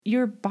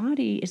Your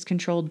body is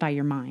controlled by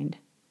your mind.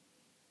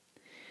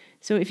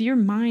 So if your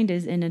mind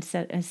is in a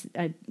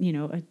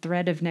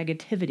thread of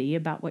negativity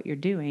about what you're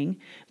doing,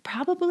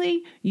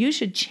 probably you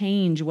should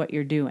change what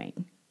you're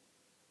doing.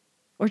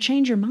 Or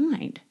change your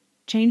mind.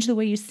 Change the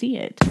way you see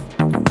it.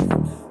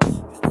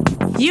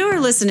 You are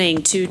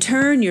listening to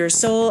Turn Your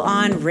Soul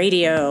On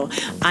Radio.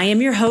 I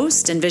am your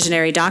host and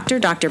visionary doctor,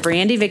 Dr.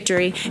 Brandy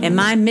Victory, and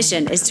my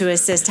mission is to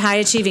assist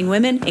high-achieving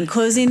women in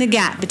closing the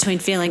gap between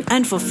feeling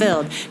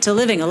unfulfilled to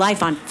living a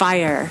life on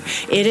fire.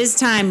 It is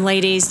time,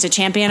 ladies, to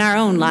champion our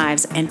own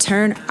lives and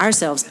turn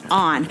ourselves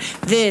on.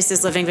 This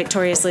is Living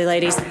Victoriously,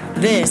 ladies.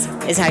 This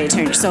is how you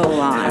turn your soul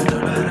on.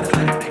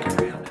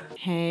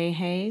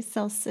 Hey,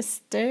 soul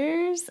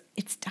sisters.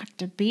 It's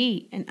Dr.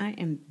 B, and I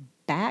am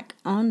back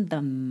on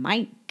the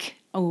mic.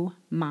 Oh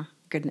my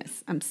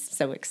goodness, I'm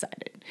so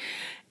excited.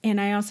 And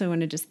I also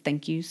want to just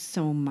thank you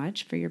so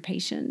much for your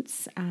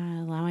patience,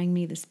 allowing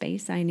me the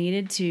space I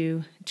needed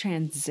to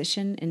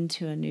transition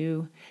into a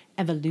new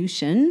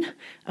evolution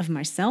of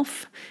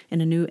myself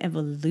and a new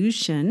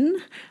evolution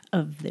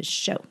of this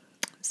show.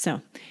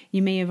 So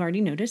you may have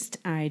already noticed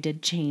I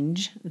did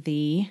change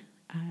the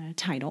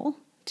title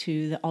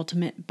to the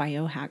Ultimate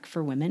Biohack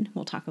for Women.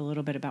 We'll talk a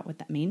little bit about what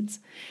that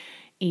means.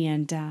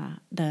 And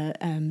the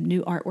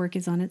new artwork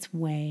is on its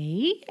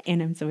way,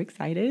 and I'm so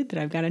excited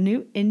that I've got a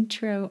new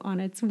intro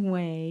on its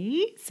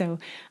way. So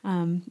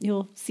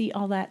you'll see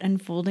all that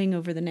unfolding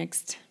over the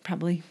next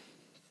probably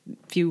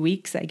few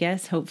weeks, I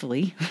guess,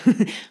 hopefully.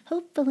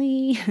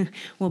 Hopefully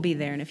we'll be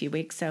there in a few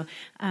weeks. So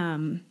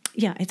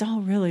yeah, it's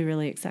all really,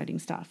 really exciting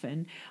stuff.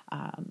 And,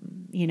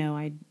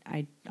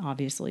 I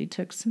obviously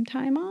took some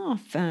time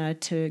off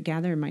to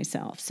gather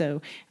myself.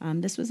 So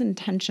this was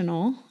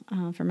intentional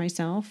for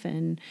myself.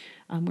 And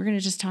we're going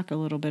to just talk a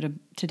little bit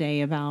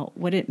today about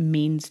what it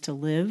means to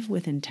live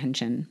with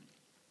intention.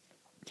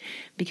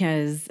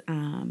 Because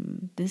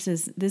this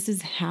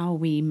is how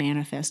we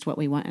manifest what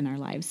we want in our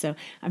lives. So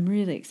I'm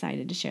really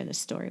excited to share this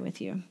story with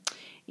you.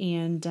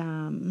 And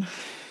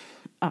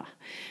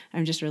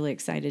I'm just really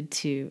excited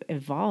to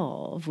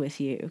evolve with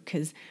you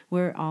because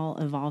we're all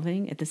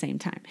evolving at the same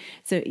time.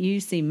 So you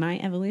see my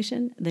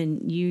evolution,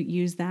 then you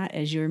use that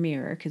as your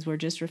mirror because we're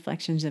just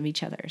reflections of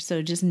each other.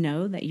 So just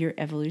know that your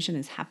evolution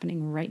is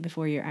happening right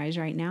before your eyes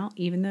right now,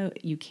 even though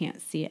you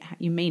can't see it.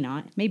 You may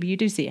not. Maybe you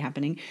do see it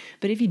happening.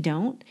 But if you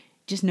don't,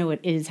 just know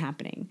it is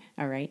happening.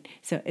 All right.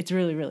 So it's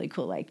really, really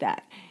cool like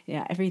that.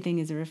 Yeah. Everything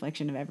is a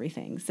reflection of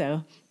everything.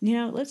 So,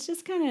 let's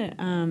just kind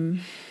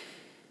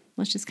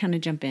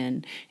of jump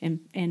in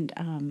and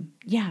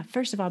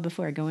first of all,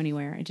 before I go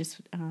anywhere, I just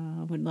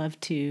would love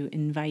to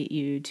invite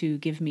you to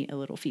give me a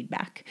little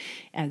feedback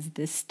as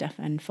this stuff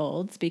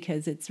unfolds,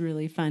 because it's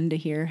really fun to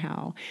hear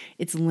how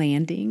it's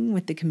landing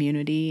with the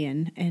community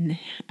and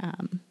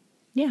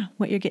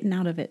what you're getting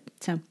out of it.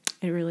 So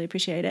I really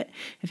appreciate it.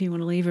 If you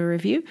want to leave a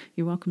review,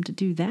 you're welcome to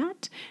do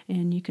that.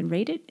 And you can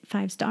rate it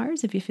 5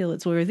 stars if you feel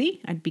it's worthy.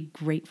 I'd be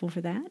grateful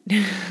for that.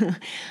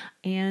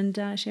 And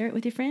share it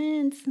with your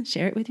friends.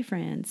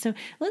 So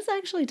let's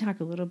actually talk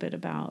a little bit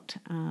about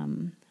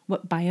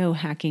what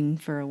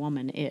biohacking for a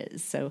woman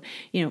is. So,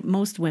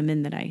 most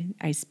women that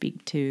I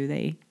speak to,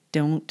 they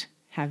don't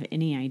have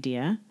any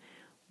idea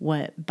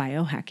what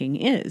biohacking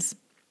is,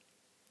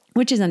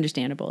 which is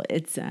understandable.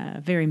 It's a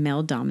very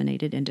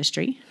male-dominated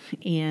industry.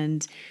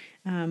 And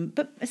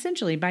but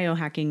essentially,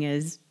 biohacking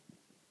is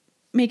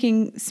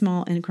making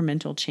small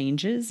incremental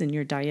changes in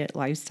your diet,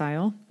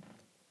 lifestyle,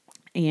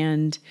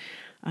 and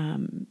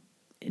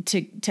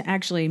to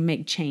actually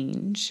make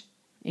change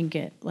and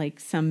get like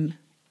some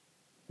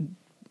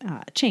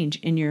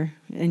change in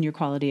your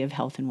quality of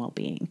health and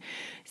well-being.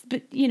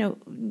 But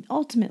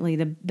ultimately,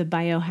 the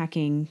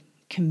biohacking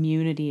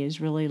community is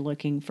really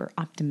looking for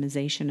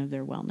optimization of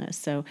their wellness.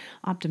 So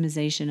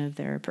optimization of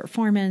their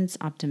performance,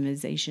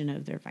 optimization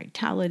of their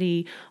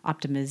vitality,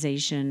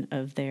 optimization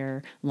of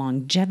their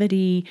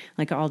longevity,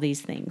 like all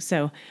these things.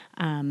 So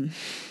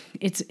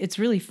it's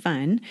really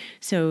fun.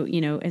 So,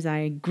 as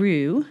I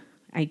grew,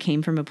 I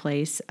came from a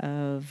place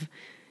of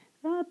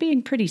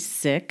being pretty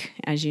sick.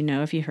 As you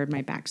know, if you heard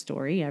my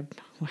backstory,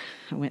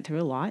 I went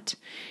through a lot.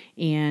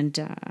 And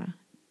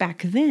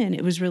back then,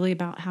 it was really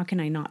about how can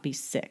I not be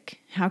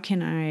sick? How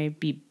can I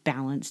be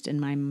balanced in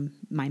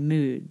my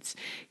moods?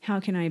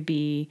 How can I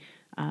be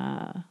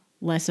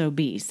less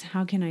obese?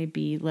 How can I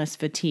be less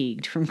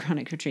fatigued from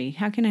chronic fatigue?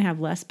 How can I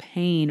have less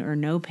pain or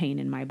no pain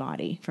in my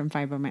body from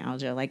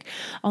fibromyalgia? Like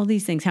all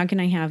these things. How can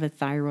I have a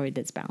thyroid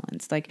that's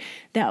balanced? Like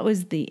that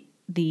was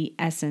the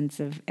essence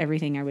of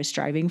everything I was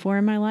striving for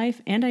in my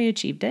life, and I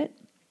achieved it.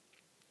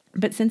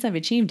 But since I've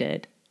achieved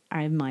it,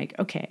 I'm like,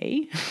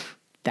 okay,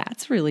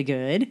 that's really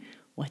good.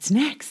 What's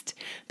next?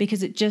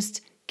 Because it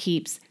just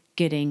keeps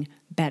getting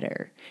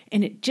better.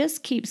 And it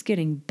just keeps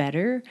getting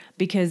better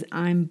because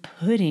I'm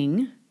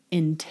putting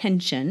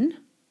intention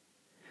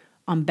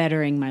on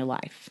bettering my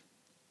life.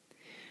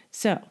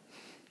 So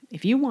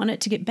if you want it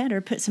to get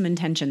better, put some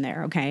intention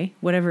there, okay?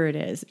 Whatever it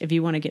is. If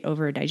you want to get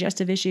over a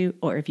digestive issue,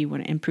 or if you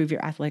want to improve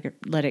your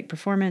athletic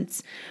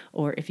performance,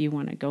 or if you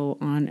want to go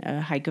on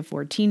a hike of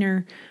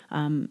 14er,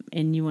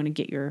 and you want to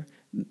get your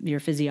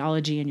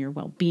physiology and your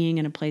well-being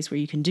in a place where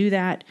you can do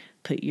that,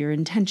 put your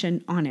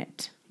intention on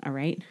it, all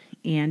right?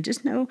 And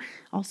just know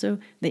also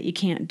that you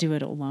can't do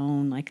it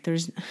alone. Like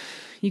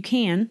you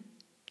can,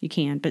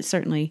 but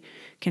certainly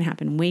can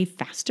happen way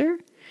faster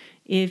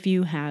if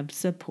you have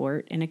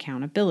support and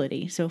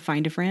accountability. So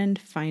find a friend,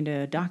 find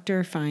a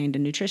doctor, find a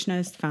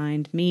nutritionist,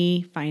 find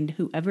me, find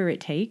whoever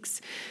it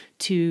takes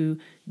to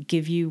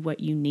give you what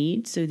you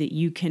need so that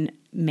you can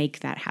make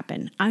that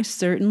happen. I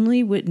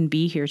certainly wouldn't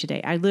be here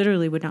today. I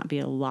literally would not be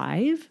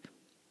alive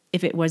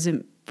if it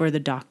wasn't for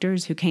the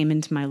doctors who came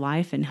into my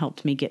life and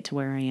helped me get to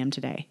where I am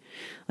today.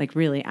 Like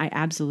really, I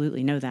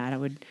absolutely know that. I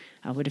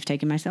would have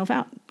taken myself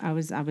out. I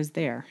was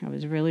there. I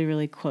was really,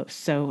 really close.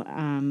 So,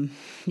 I'm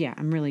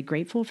really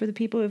grateful for the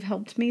people who have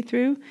helped me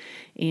through.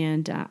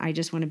 And I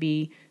just want to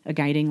be a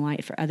guiding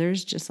light for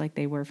others, just like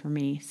they were for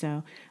me.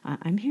 So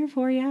I'm here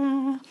for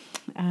ya.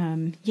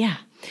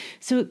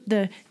 So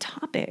the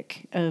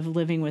topic of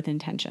living with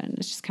intention,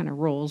 it just kind of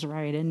rolls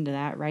right into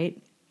that,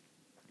 right?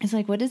 It's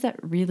like, what does that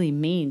really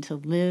mean to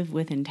live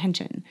with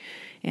intention?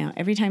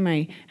 Every time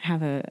I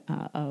have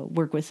a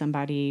work with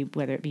somebody,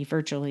 whether it be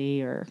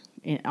virtually or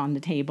on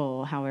the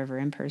table, however,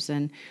 in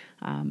person,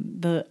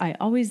 I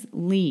always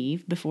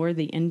leave before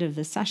the end of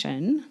the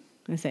session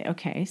and say,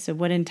 okay, so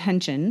what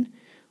intention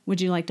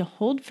would you like to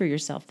hold for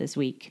yourself this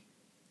week?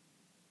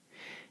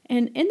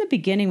 And in the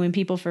beginning, when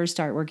people first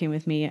start working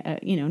with me,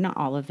 not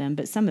all of them,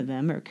 but some of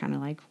them are kind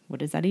of like, what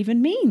does that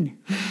even mean?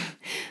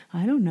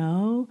 I don't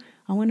know.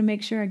 I want to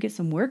make sure I get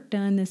some work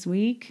done this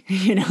week.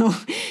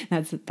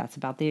 That's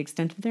about the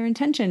extent of their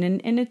intention.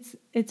 And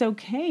it's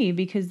okay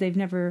because they've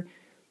never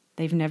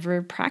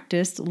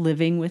practiced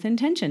living with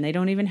intention. They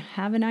don't even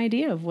have an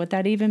idea of what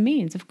that even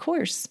means. Of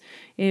course,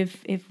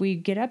 if we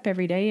get up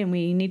every day and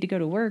we need to go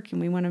to work and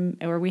we want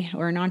to,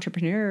 or an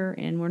entrepreneur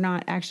and we're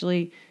not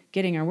actually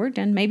getting our work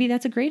done, maybe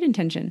that's a great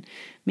intention.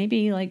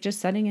 Maybe like just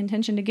setting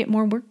intention to get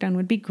more work done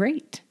would be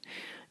great.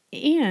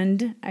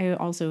 And I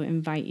also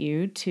invite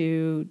you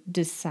to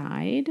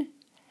decide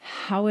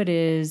how it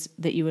is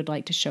that you would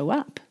like to show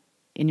up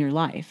in your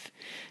life.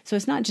 So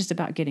it's not just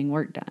about getting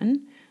work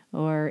done,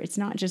 or it's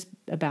not just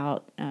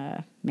about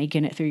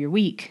making it through your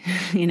week.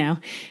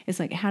 It's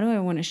like, how do I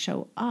want to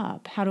show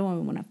up? How do I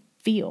want to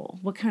feel?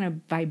 What kind of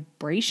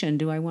vibration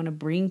do I want to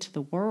bring to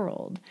the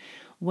world?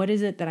 What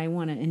is it that I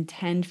want to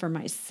intend for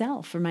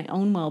myself, for my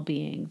own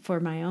well-being, for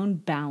my own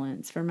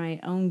balance, for my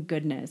own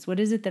goodness? What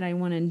is it that I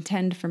want to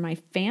intend for my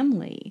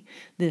family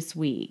this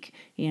week?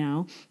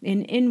 And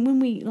when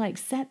we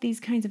set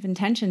these kinds of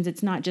intentions,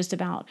 it's not just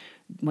about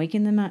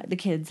waking the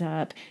kids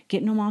up,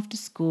 getting them off to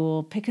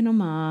school, picking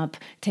them up,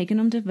 taking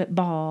them to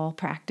ball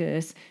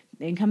practice,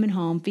 and coming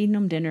home, feeding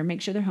them dinner,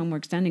 make sure their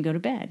homework's done, and go to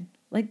bed.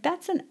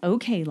 That's an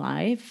okay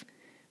life.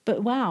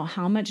 But wow,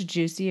 how much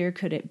juicier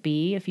could it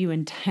be if you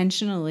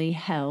intentionally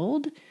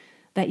held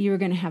that you were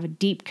going to have a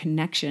deep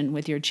connection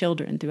with your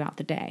children throughout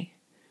the day?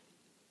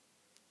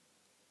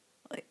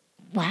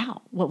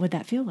 Wow, what would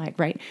that feel like,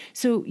 right?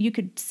 So you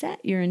could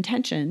set your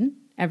intention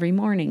every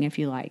morning if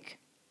you like.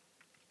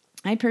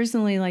 I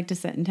personally like to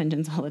set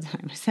intentions all the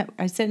time.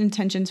 I set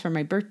intentions for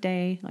my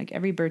birthday, like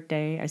every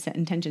birthday. I set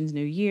intentions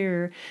New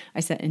Year.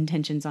 I set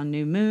intentions on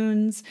new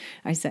moons.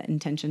 I set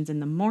intentions in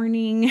the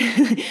morning.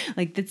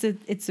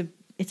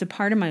 It's a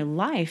part of my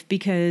life,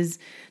 because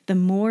the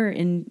more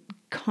in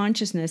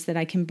consciousness that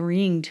I can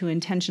bring to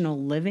intentional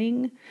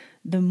living,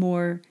 the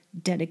more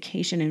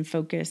dedication and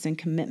focus and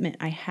commitment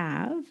I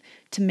have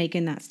to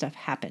making that stuff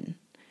happen.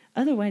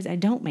 Otherwise, I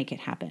don't make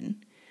it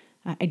happen.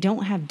 I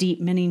don't have deep,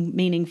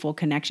 meaningful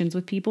connections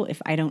with people if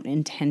I don't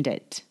intend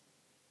it.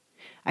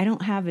 I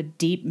don't have a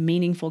deep,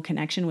 meaningful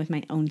connection with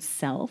my own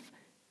self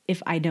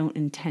if I don't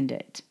intend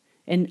it.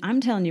 And I'm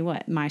telling you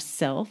what, my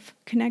self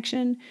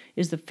connection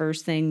is the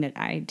first thing that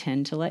I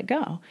tend to let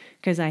go,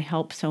 because I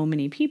help so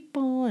many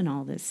people and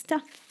all this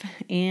stuff.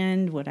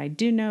 And what I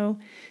do know,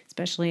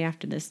 especially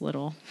after this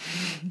little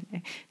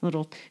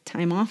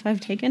time off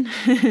I've taken,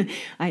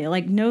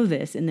 I know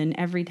this. And then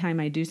every time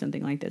I do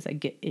something like this, I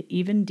get it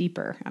even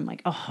deeper. I'm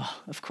like,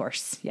 oh, of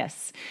course.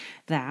 Yes.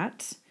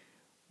 That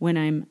when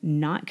I'm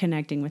not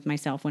connecting with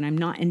myself, when I'm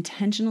not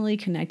intentionally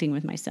connecting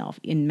with myself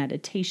in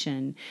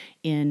meditation,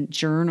 in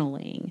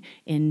journaling,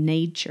 in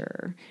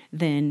nature,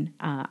 then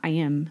I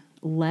am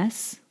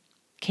less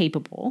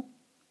capable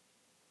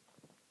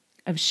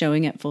of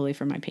showing up fully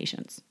for my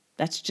patients.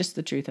 That's just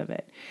the truth of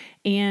it.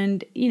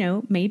 And,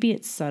 maybe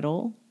it's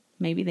subtle.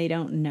 Maybe they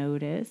don't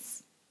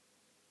notice.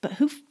 But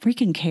who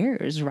freaking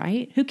cares,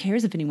 right? Who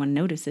cares if anyone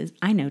notices?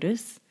 I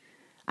notice.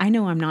 I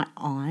know I'm not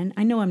on.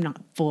 I know I'm not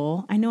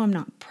full. I know I'm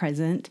not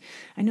present.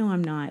 I know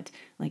I'm not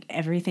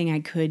everything I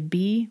could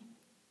be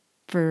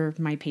for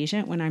my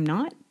patient when I'm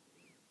not.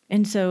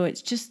 And so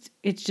it's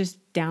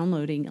just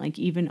downloading, like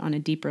even on a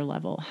deeper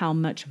level, how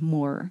much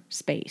more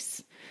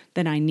space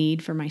that I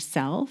need for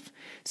myself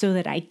so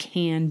that I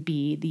can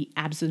be the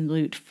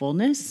absolute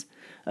fullness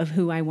of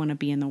who I want to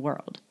be in the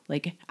world.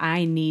 Like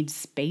I need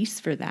space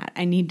for that.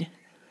 I need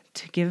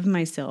to give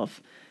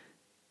myself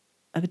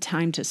a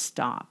time to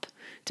stop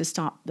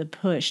the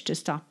push, to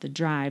stop the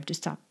drive, to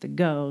stop the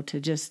go, to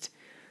just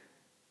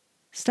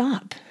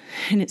stop.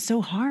 And it's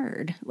so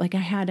hard. Like I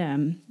had,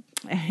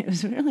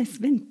 it's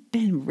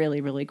been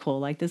really, really cool.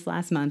 Like this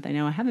last month, I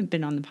know I haven't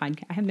been on the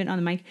podcast. I haven't been on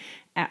the mic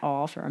at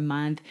all for a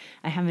month.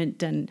 I haven't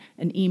done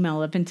an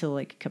email up until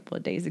like a couple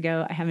of days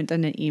ago. I haven't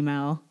done an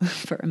email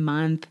for a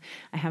month.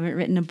 I haven't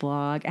written a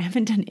blog. I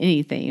haven't done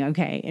anything.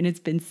 Okay. And it's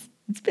been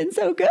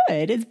so good.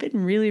 It's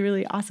been really,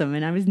 really awesome.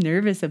 And I was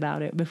nervous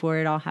about it before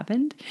it all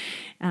happened.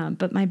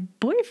 But my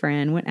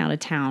boyfriend went out of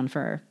town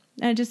for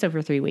just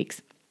over 3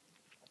 weeks.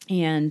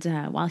 And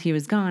while he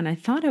was gone, I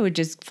thought I would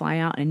just fly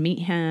out and meet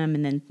him.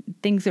 And then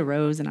things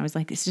arose and I was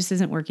like, this just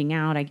isn't working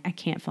out. I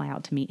can't fly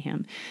out to meet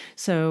him.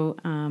 So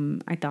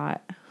I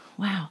thought,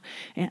 wow.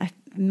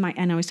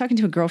 And I was talking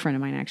to a girlfriend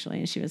of mine actually,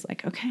 and she was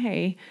like,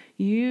 okay,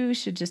 you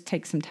should just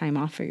take some time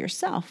off for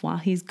yourself while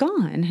he's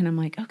gone. And I'm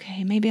like,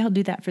 okay, maybe I'll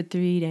do that for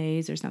 3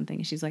 days or something.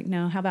 And she's like,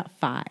 no, how about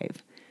 5?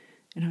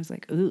 And I was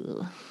like,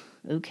 ooh,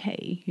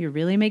 okay, you're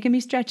really making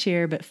me stretch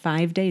here, but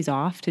 5 days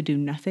off to do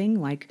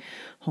nothing? Like,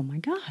 oh my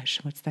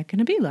gosh, what's that going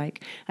to be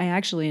like? I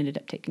actually ended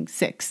up taking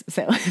 6.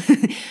 So,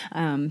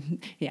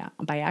 yeah,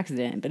 by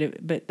accident,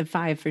 but the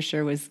 5 for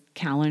sure was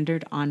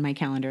calendared on my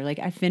calendar. Like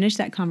I finished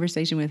that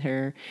conversation with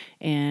her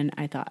and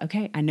I thought,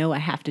 okay, I know I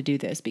have to do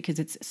this because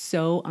it's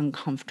so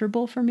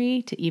uncomfortable for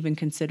me to even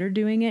consider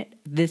doing it.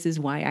 This is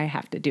why I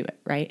have to do it.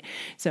 Right.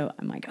 So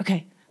I'm like,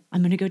 okay, I'm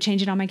going to go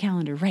change it on my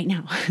calendar right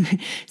now.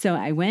 So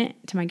I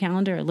went to my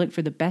calendar, I looked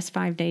for the best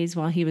 5 days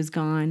while he was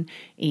gone,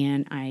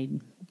 and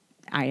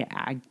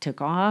I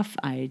took off.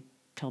 I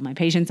told my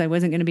patients I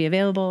wasn't going to be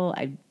available.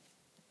 I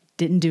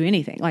didn't do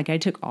anything. Like I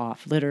took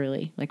off,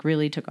 literally, like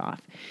really took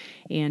off.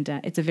 And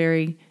it's a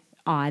very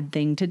odd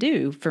thing to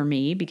do for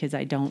me because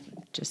I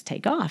don't just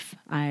take off.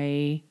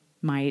 I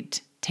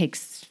might take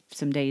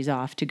some days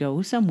off to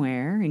go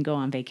somewhere and go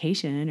on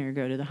vacation or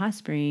go to the hot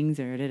springs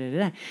or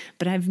da-da-da-da.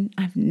 But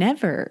I've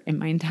never in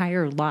my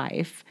entire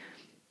life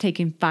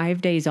taken 5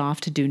 days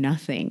off to do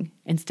nothing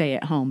and stay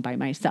at home by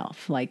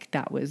myself. Like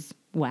that was,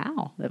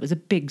 wow, that was a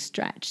big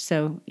stretch.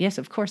 So yes,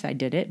 of course I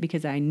did it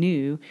because I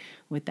knew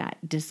with that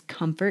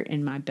discomfort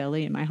in my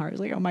belly and my heart, I was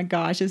like, oh my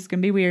gosh, this is going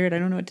to be weird. I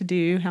don't know what to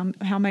do.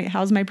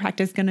 How's my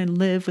practice going to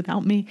live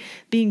without me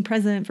being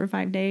present for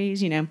 5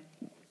 days, And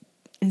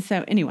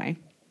so anyway,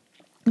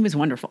 it was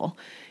wonderful.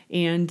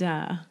 And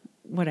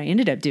what I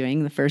ended up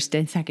doing the first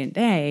and second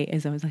day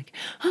is I was like,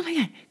 oh my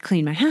God,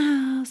 clean my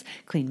house,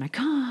 clean my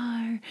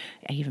car.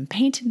 I even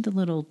painted the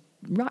little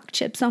rock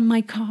chips on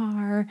my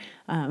car.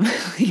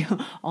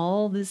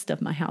 All this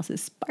stuff. My house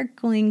is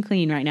sparkling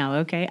clean right now.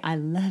 Okay. I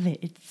love it.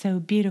 It's so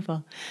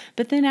beautiful.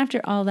 But then after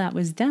all that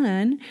was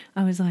done,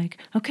 I was like,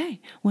 okay,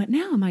 what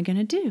now am I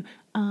going to do?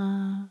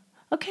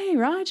 Okay,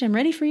 Raj, I'm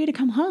ready for you to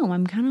come home.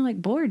 I'm kind of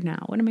like bored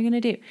now. What am I going to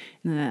do?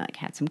 And then I like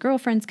had some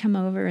girlfriends come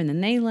over and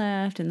then they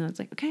left. And then I was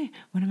like, okay,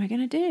 what am I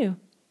going to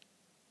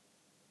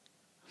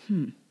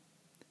do?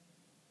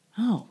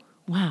 Oh,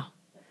 wow.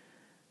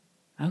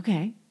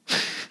 Okay.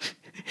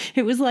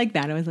 It was like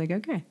that. I was like,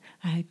 okay,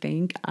 I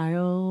think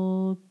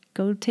I'll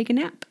go take a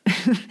nap.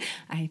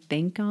 I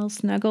think I'll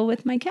snuggle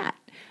with my cat.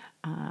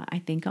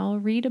 I think I'll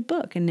read a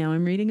book. And now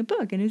I'm reading a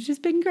book and it's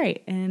just been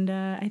great. And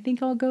I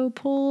think I'll go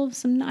pull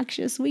some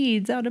noxious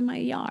weeds out of my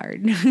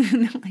yard.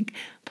 Like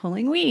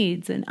pulling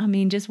weeds. And I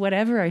mean, just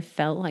whatever I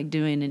felt like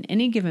doing in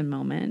any given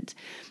moment.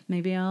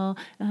 Maybe I'll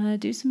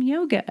do some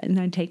yoga and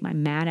then take my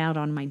mat out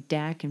on my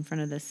deck in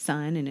front of the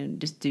sun and then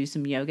just do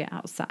some yoga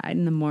outside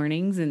in the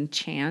mornings and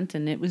chant.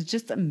 And it was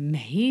just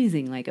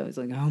amazing. Like I was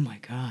like, oh my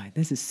God,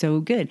 this is so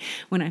good.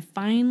 When I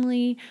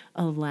finally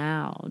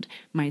allowed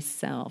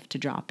myself to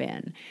drop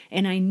in.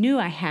 And I knew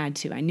I had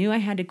to. I knew I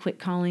had to quit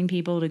calling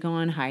people to go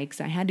on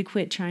hikes. I had to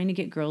quit trying to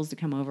get girls to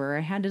come over.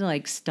 I had to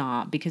like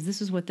stop because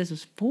this is what this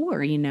was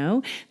for,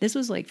 This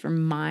was like for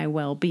my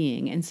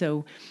well-being. And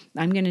so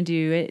I'm going to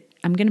do it.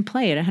 I'm going to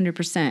play it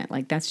 100%.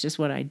 Like that's just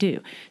what I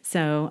do.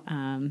 So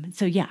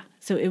yeah.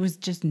 So it was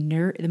just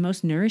the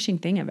most nourishing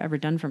thing I've ever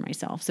done for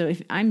myself. So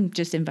if I'm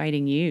just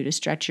inviting you to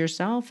stretch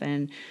yourself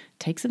and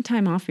take some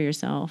time off for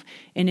yourself.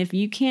 And if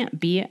you can't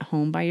be at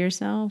home by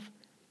yourself,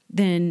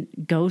 then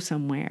go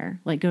somewhere,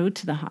 like go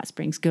to the hot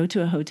springs, go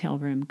to a hotel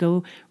room,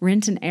 go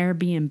rent an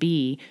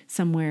Airbnb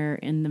somewhere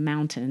in the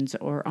mountains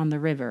or on the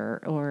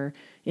river or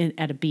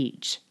at a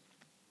beach,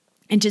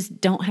 and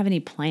just don't have any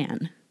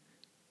plan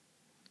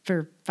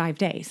for 5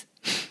 days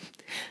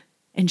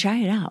and try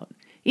it out.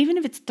 Even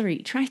if it's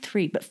 3, try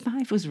 3, but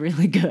 5 was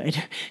really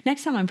good.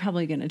 Next time I'm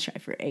probably going to try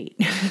for 8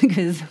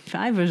 because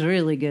 5 was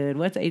really good.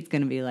 What's 8's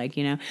going to be like,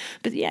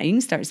 But yeah, you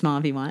can start small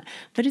if you want,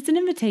 but it's an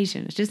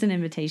invitation. It's just an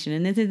invitation.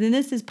 And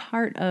this is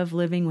part of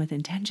living with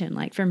intention.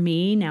 Like for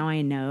me, now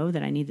I know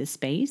that I need the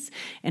space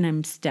and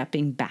I'm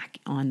stepping back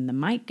on the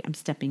mic. I'm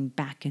stepping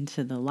back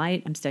into the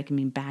light. I'm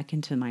stepping back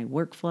into my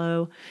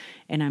workflow.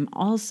 And I'm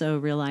also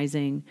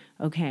realizing,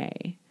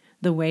 okay,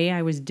 the way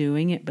I was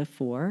doing it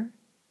before,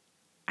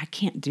 I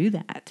can't do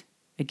that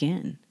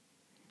again,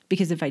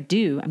 because if I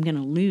do, I'm going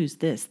to lose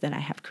this that I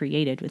have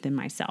created within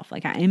myself.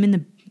 Like I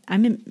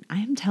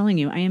am telling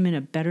you, I am in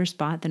a better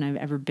spot than I've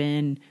ever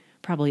been,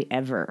 probably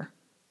ever,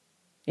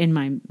 in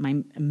my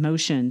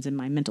emotions and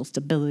my mental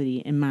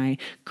stability and my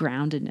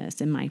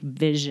groundedness and my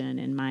vision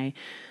and my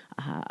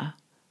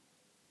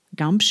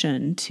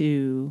gumption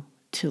to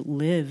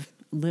live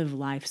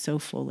life so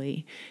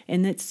fully.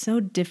 And it's so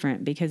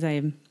different because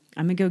I'm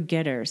a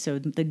go-getter. So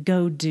the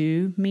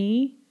go-do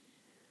me,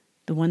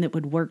 the one that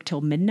would work till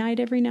midnight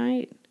every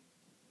night,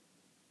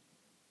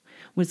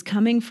 was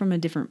coming from a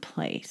different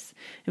place.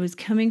 It was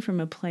coming from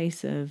a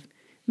place of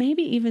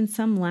maybe even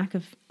some lack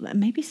of,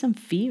 maybe some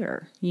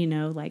fear,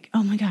 like,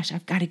 oh my gosh,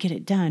 I've got to get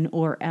it done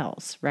or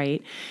else,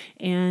 right?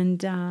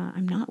 And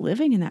I'm not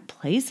living in that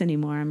place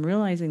anymore. I'm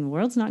realizing the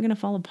world's not going to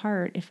fall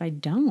apart if I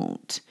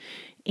don't.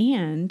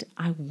 And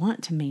I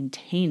want to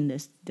maintain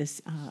this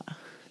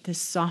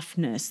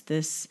softness,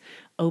 this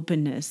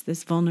openness,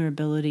 this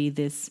vulnerability,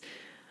 this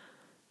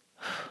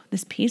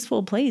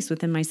peaceful place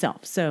within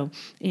myself. So,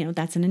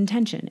 that's an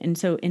intention. And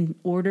so in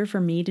order for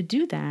me to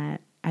do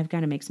that, I've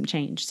got to make some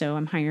change. So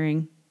I'm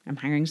hiring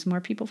some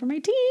more people for my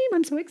team.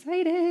 I'm so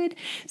excited.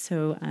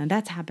 So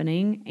that's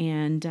happening.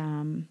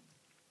 And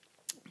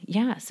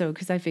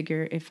because I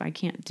figure if I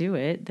can't do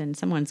it, then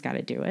someone's got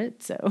to do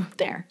it. So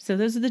there. So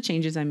those are the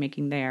changes I'm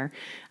making there.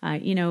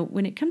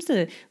 When it comes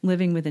to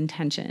living with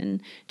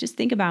intention, just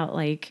think about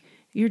like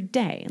your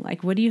day.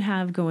 Like, what do you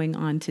have going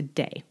on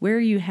today? Where are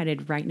you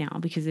headed right now?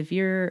 Because if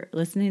you're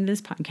listening to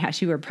this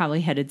podcast, you are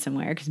probably headed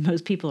somewhere, because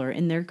most people are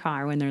in their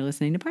car when they're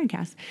listening to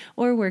podcasts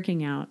or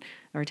working out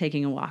or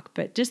taking a walk.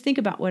 But just think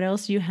about what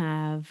else you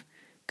have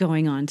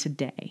going on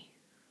today.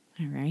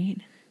 All right.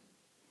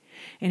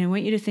 And I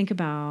want you to think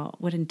about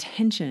what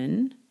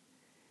intention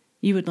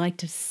you would like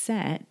to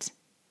set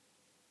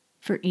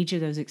for each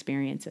of those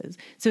experiences.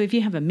 So if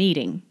you have a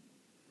meeting,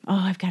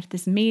 I've got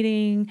this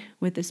meeting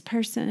with this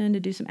person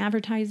to do some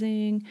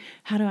advertising.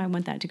 How do I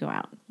want that to go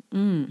out?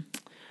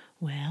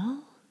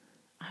 Well,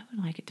 I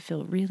would like it to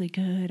feel really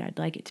good. I'd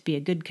like it to be a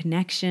good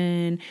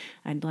connection.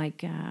 I'd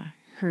like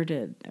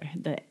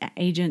the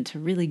agent to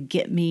really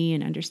get me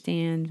and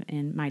understand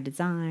and my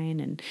design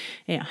and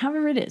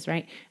however it is,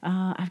 right?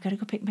 I've got to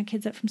go pick my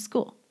kids up from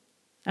school.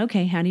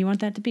 Okay, how do you want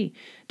that to be?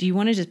 Do you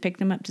want to just pick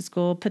them up to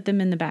school, put them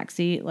in the back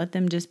seat, let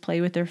them just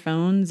play with their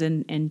phones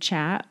and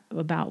chat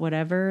about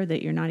whatever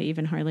that you're not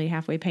even hardly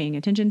halfway paying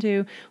attention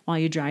to while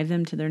you drive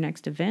them to their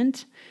next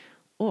event?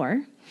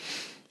 Or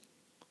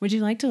would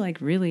you like to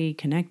really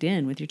connect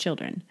in with your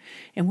children?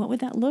 And what would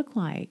that look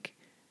like?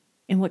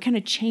 And what kind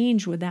of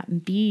change would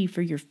that be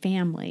for your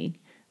family?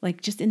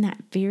 Like just in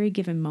that very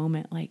given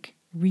moment,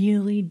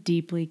 really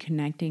deeply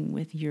connecting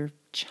with your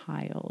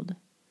child.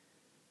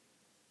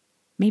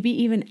 Maybe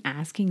even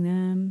asking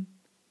them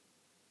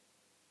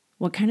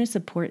what kind of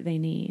support they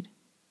need,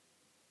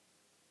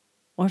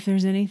 or if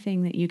there's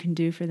anything that you can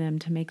do for them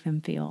to make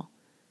them feel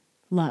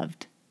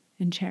loved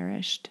and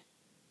cherished.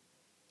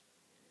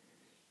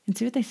 And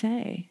see what they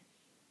say.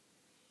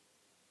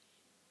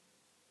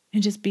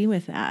 And just be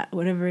with that,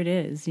 whatever it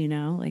is,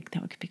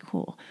 that could be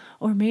cool.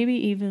 Or maybe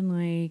even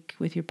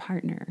with your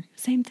partner,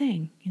 same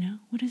thing,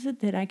 what is it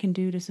that I can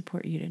do to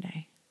support you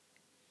today?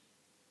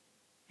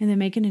 And then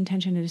make an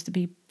intention to just to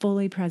be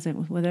fully present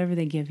with whatever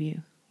they give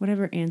you,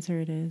 whatever answer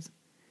it is.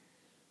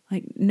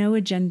 No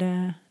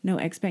agenda, no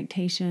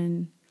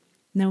expectation,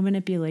 no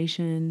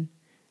manipulation,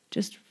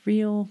 just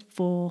real,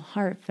 full,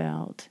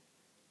 heartfelt.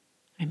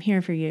 I'm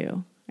here for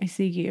you. I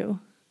see you.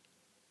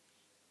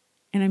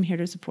 And I'm here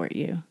to support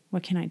you.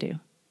 What can I do?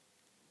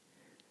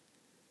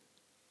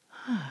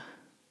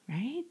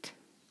 Right?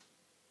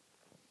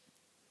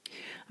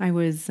 I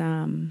was,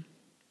 I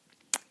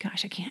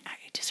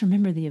just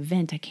remember the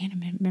event. I can't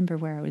remember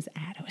where I was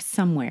at. I was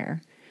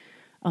somewhere.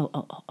 Where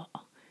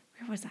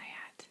was I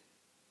at?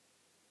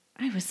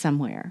 I was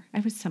somewhere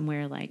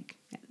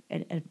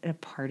at a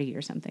party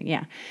or something.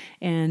 Yeah.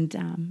 And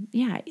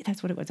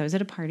that's what it was. I was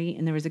at a party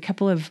and there was a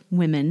couple of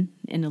women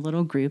in a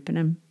little group and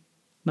I'm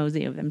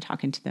mosey of them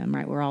talking to them,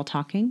 right? We're all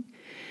talking.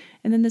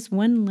 And then this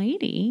one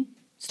lady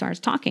starts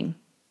talking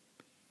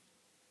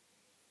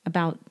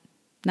about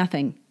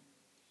nothing.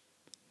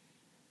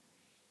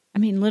 I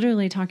mean,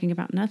 literally talking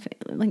about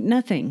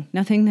nothing,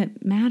 nothing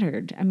that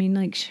mattered. I mean,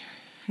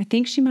 I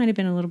think she might have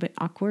been a little bit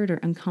awkward or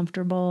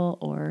uncomfortable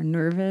or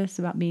nervous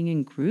about being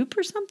in group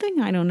or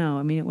something. I don't know.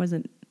 I mean,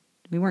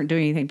 we weren't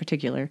doing anything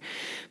particular,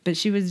 but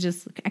she was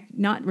just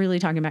not really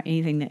talking about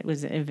anything that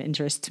was of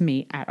interest to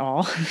me at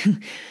all.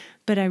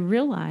 But I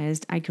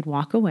realized I could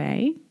walk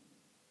away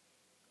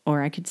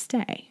or I could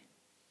stay.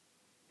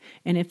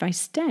 And if I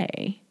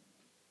stay,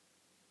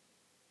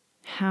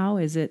 how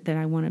is it that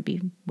I want to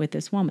be with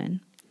this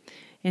woman?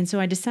 And so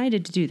I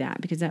decided to do that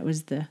because that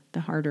was the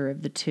harder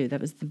of the two.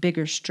 That was the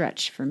bigger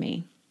stretch for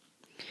me.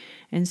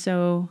 And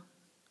so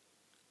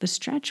the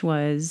stretch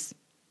was,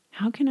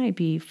 how can I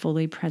be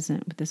fully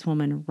present with this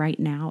woman right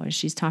now as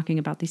she's talking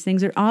about these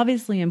things that are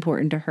obviously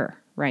important to her,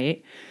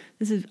 right?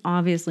 This is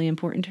obviously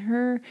important to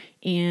her,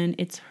 and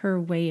it's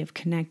her way of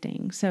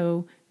connecting.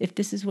 So if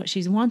this is what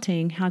she's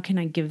wanting, how can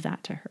I give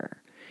that to her?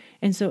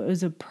 And so it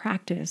was a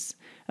practice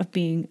of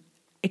being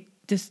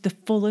just the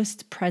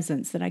fullest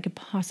presence that I could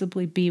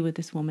possibly be with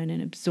this woman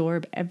and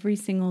absorb every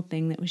single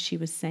thing that she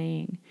was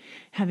saying,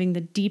 having the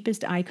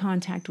deepest eye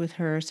contact with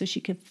her so she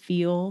could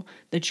feel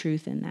the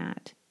truth in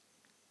that.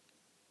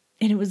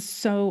 And it was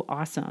so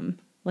awesome.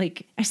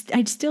 Like,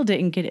 I still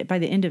didn't get it. By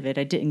the end of it,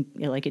 it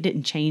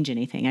didn't change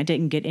anything. I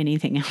didn't get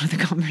anything out of the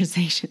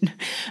conversation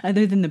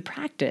other than the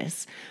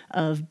practice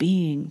of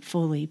being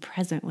fully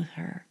present with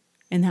her.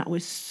 And that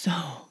was so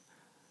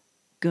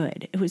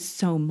good. It was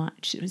so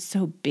much. It was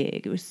so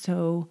big. It was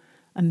so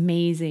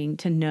amazing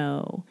to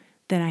know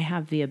that I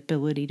have the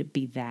ability to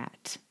be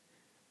that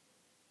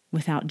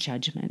without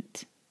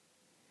judgment.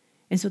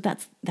 And so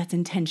that's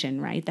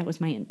intention, right? That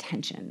was my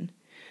intention.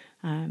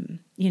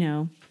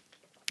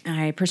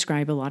 I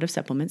prescribe a lot of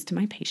supplements to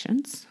my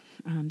patients.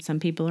 Some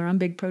people are on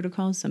big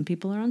protocols. Some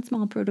people are on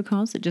small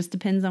protocols. It just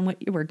depends on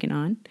what you're working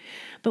on.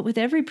 But with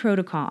every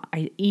protocol,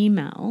 I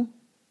email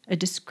a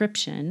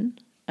description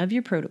of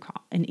your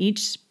protocol and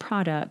each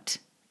product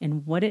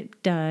and what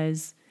it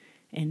does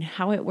and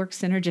how it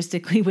works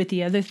synergistically with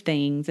the other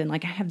things. And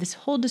I have this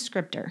whole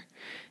descriptor.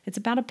 It's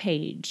about a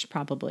page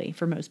probably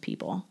for most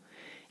people.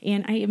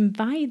 And I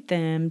invite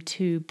them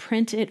to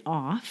print it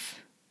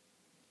off,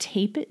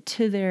 tape it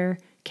to their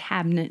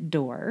cabinet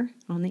door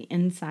on the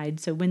inside.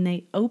 So when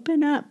they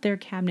open up their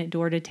cabinet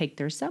door to take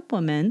their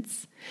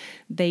supplements,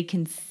 they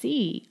can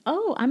see,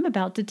 oh, I'm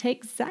about to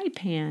take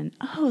Zypan.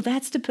 Oh,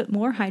 that's to put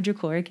more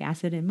hydrochloric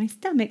acid in my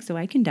stomach so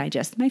I can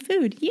digest my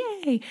food.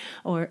 Yay.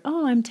 Or,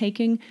 oh, I'm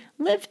taking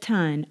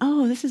Livton.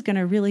 Oh, this is going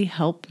to really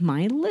help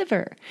my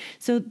liver.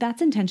 So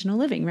that's intentional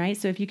living, right?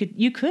 So if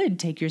you could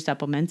take your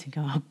supplements and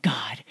go, oh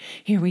God,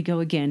 here we go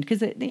again.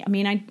 Because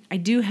I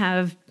do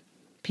have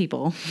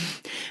people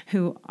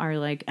who are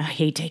like, I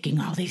hate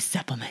taking all these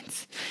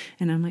supplements.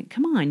 And I'm like,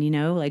 come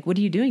on, what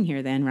are you doing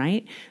here then,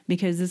 right?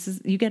 Because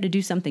you got to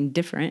do something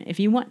different. If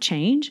you want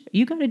change,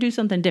 you got to do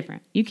something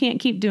different. You can't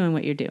keep doing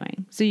what you're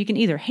doing. So you can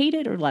either hate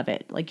it or love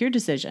it, like your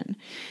decision.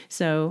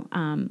 So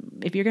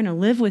if you're going to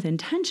live with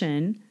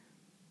intention,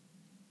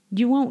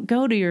 you won't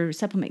go to your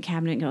supplement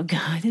cabinet and go,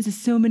 God, this is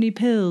so many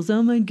pills.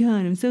 Oh my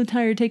God, I'm so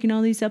tired taking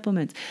all these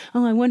supplements.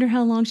 Oh, I wonder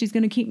how long she's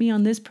going to keep me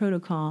on this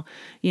protocol.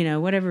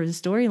 Whatever the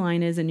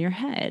storyline is in your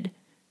head.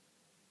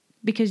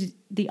 Because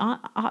the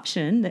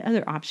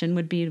other option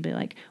would be to be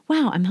like,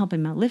 wow, I'm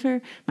helping my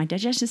liver. My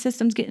digestive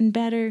system's getting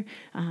better.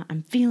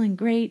 I'm feeling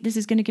great. This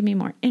is going to give me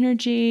more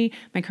energy.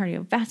 My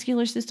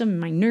cardiovascular system and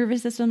my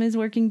nervous system is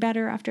working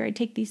better after I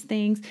take these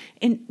things.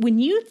 And when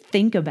you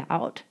think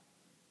about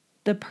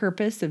the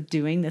purpose of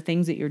doing the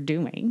things that you're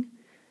doing,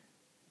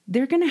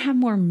 they're going to have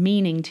more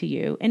meaning to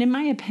you. And in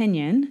my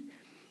opinion,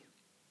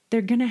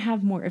 they're going to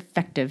have more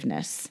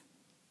effectiveness.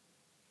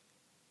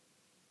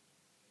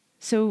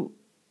 So,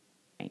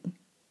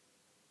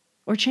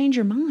 or change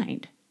your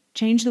mind.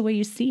 Change the way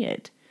you see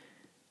it.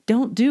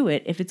 Don't do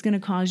it if it's going to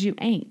cause you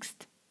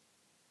angst.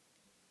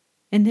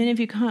 And then if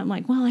you come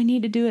like, well, I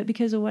need to do it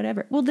because of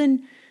whatever. Well,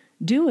 then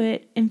do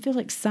it and feel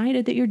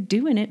excited that you're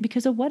doing it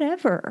because of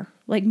whatever.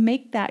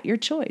 Make that your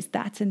choice.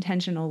 That's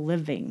intentional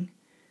living.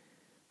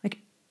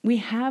 We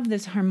have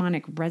this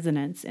harmonic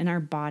resonance in our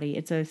body.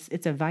 It's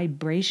a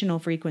vibrational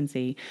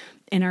frequency,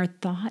 and our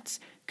thoughts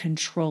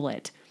control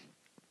it.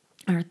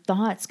 Our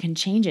thoughts can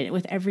change it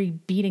with every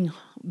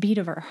beat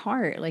of our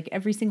heart.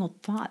 Every single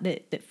thought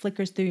that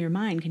flickers through your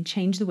mind can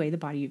change the way the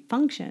body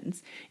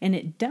functions. And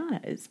it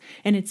does.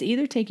 And it's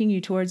either taking you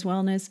towards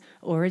wellness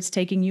or it's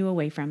taking you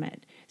away from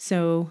it.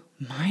 So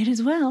might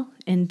as well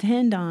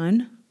intend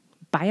on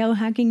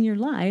biohacking your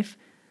life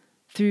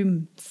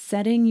through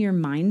setting your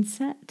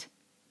mindset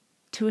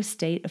to a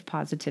state of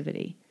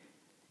positivity.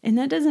 And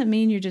that doesn't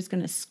mean you're just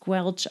going to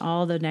squelch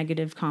all the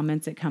negative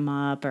comments that come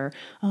up or,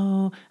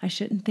 oh, I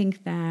shouldn't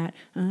think that.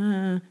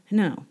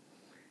 No.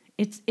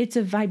 It's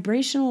a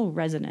vibrational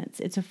resonance.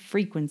 It's a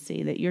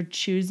frequency that you're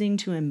choosing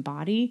to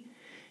embody.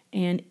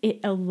 And it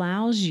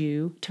allows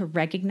you to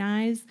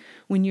recognize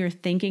when you're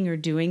thinking or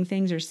doing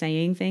things or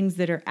saying things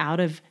that are out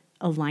of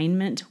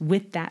alignment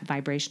with that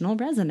vibrational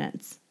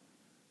resonance.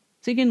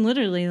 So you can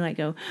literally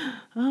go,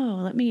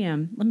 oh,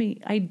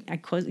 I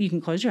close, you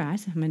can close your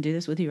eyes. I'm going to do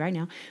this with you right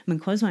now. I'm going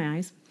to close my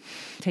eyes,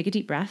 take a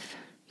deep breath,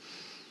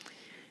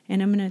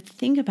 and I'm going to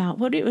think about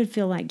what it would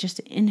feel like just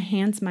to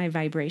enhance my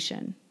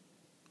vibration.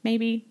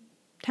 Maybe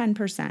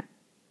 10%.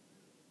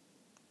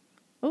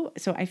 Oh,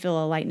 so I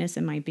feel a lightness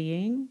in my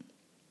being.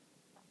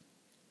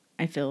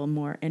 I feel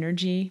more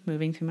energy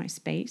moving through my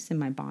space in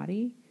my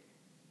body.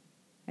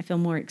 I feel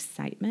more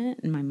excitement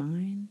in my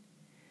mind.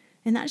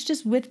 And that's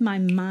just with my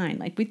mind.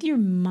 Like with your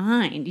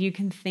mind, you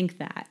can think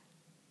that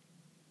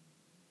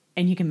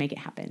and you can make it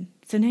happen.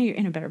 So now you're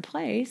in a better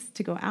place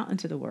to go out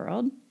into the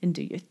world and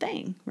do your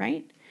thing,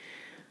 right?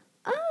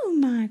 Oh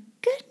my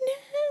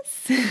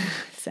goodness.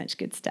 Such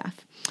good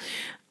stuff.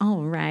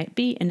 All right.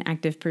 Be an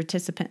active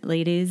participant,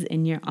 ladies,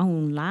 in your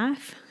own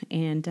life.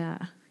 And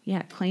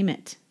claim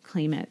it.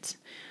 Claim it.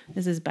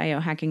 This is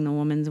Biohacking the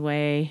Woman's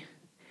Way.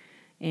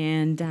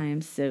 And I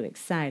am so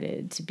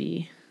excited to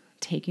be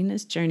taking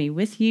this journey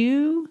with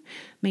you.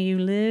 May you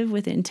live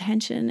with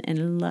intention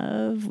and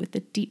love with the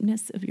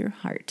deepness of your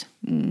heart.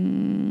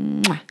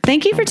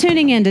 Thank you for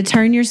tuning in to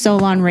Turn Your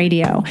Soul On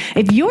Radio.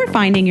 If you're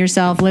finding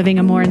yourself living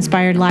a more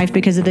inspired life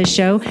because of this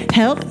show,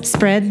 help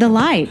spread the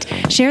light.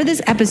 Share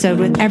this episode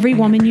with every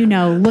woman you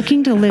know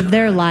looking to live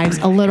their lives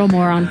a little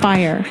more on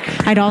fire.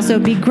 I'd also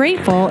be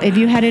grateful if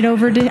you headed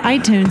over to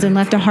iTunes and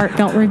left a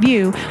heartfelt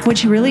review,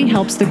 which really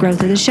helps the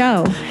growth of the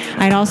show.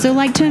 I'd also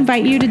like to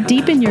invite you to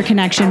deepen your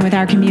connection with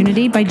our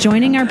community by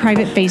joining our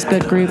private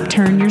Facebook group,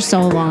 Turn Your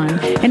Soul On.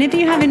 And if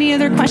you have any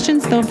other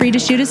questions, feel free to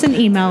shoot us an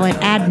email at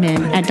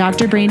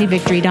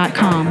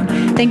admin@drbrandyvictory.com.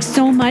 Thanks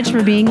so much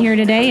for being here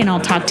today, and I'll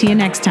talk to you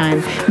next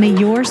time. May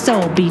your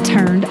soul be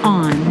turned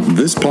on.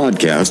 This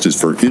podcast is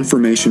for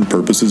information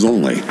purposes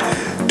only.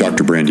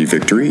 Dr. Brandy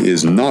Victory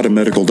is not a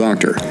medical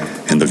doctor,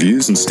 and the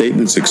views and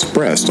statements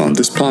expressed on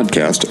this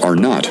podcast are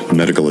not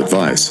medical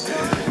advice.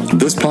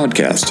 This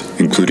podcast,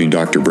 including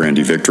Dr.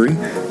 Brandy Victory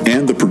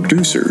and the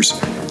producers,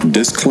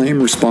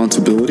 disclaim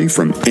responsibility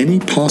from any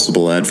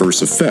possible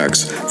adverse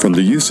effects from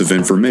the use of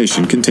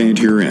information contained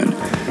herein.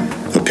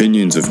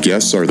 Opinions of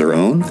guests are their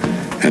own,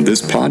 and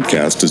this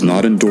podcast does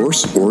not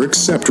endorse or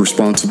accept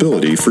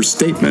responsibility for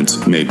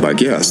statements made by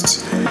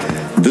guests.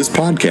 This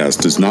podcast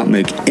does not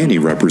make any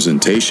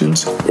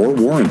representations or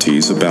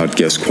warranties about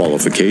guest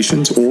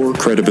qualifications or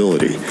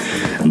credibility.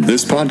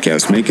 This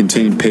podcast may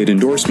contain paid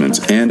endorsements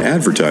and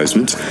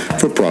advertisements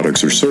for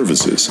products or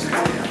services.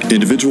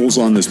 Individuals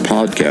on this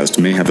podcast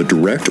may have a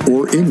direct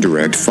or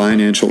indirect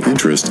financial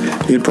interest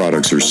in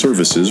products or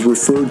services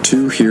referred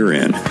to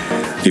herein.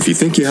 If you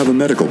think you have a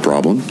medical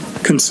problem,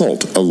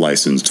 consult a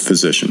licensed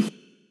physician.